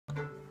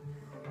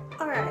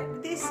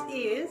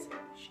is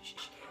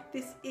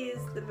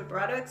the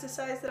vibrato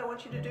exercise that I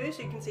want you to do,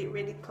 so you can see it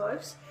really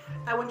close.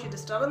 I want you to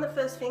start on the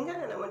first finger,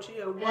 and I want you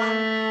to go 1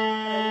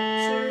 and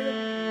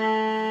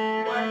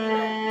 2, 1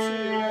 and 2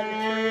 and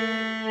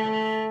 3,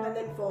 and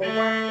then 4, 1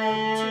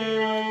 and 2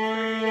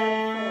 and 3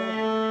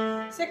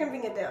 and 4. Second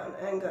finger down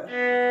and go.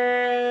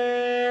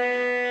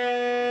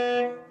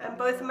 And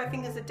both of my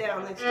fingers are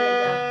down, they stay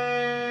down.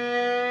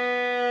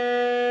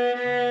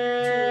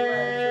 2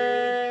 and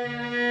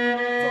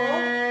 3,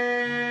 4,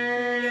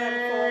 3 and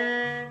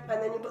 4,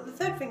 and then you put the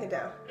third finger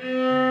down.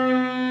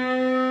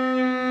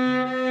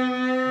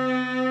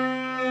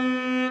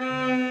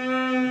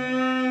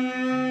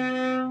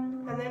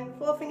 And then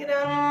fourth finger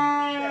down,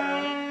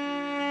 down.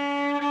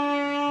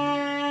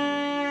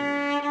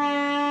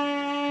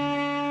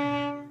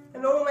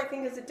 And all my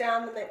fingers are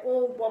down and they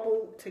all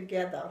wobble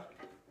together.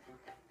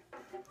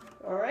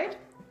 Alright?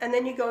 And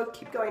then you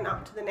keep going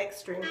up to the next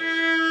string.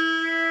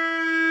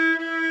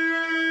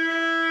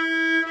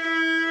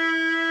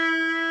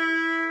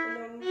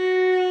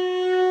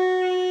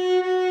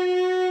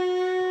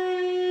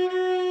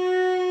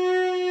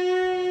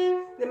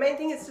 The main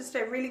thing is to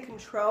stay really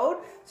controlled,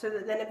 so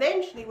that then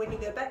eventually when you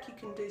go back you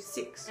can do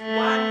 6. 1, 2, 3,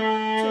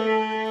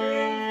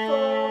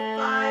 4,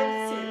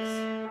 5, 6.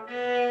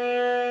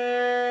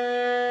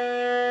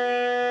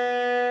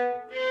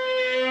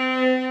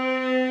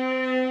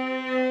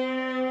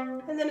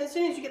 And then as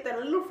soon as you get that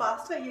a little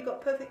faster, you've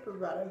got perfect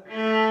vibrato.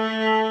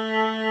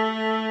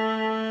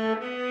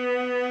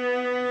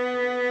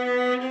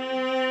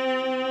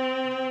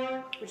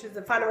 Which is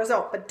the final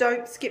result, but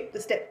don't skip the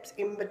steps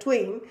in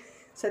between,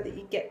 so that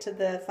you get to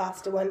the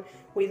faster one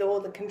with all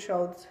the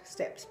controlled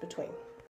steps between.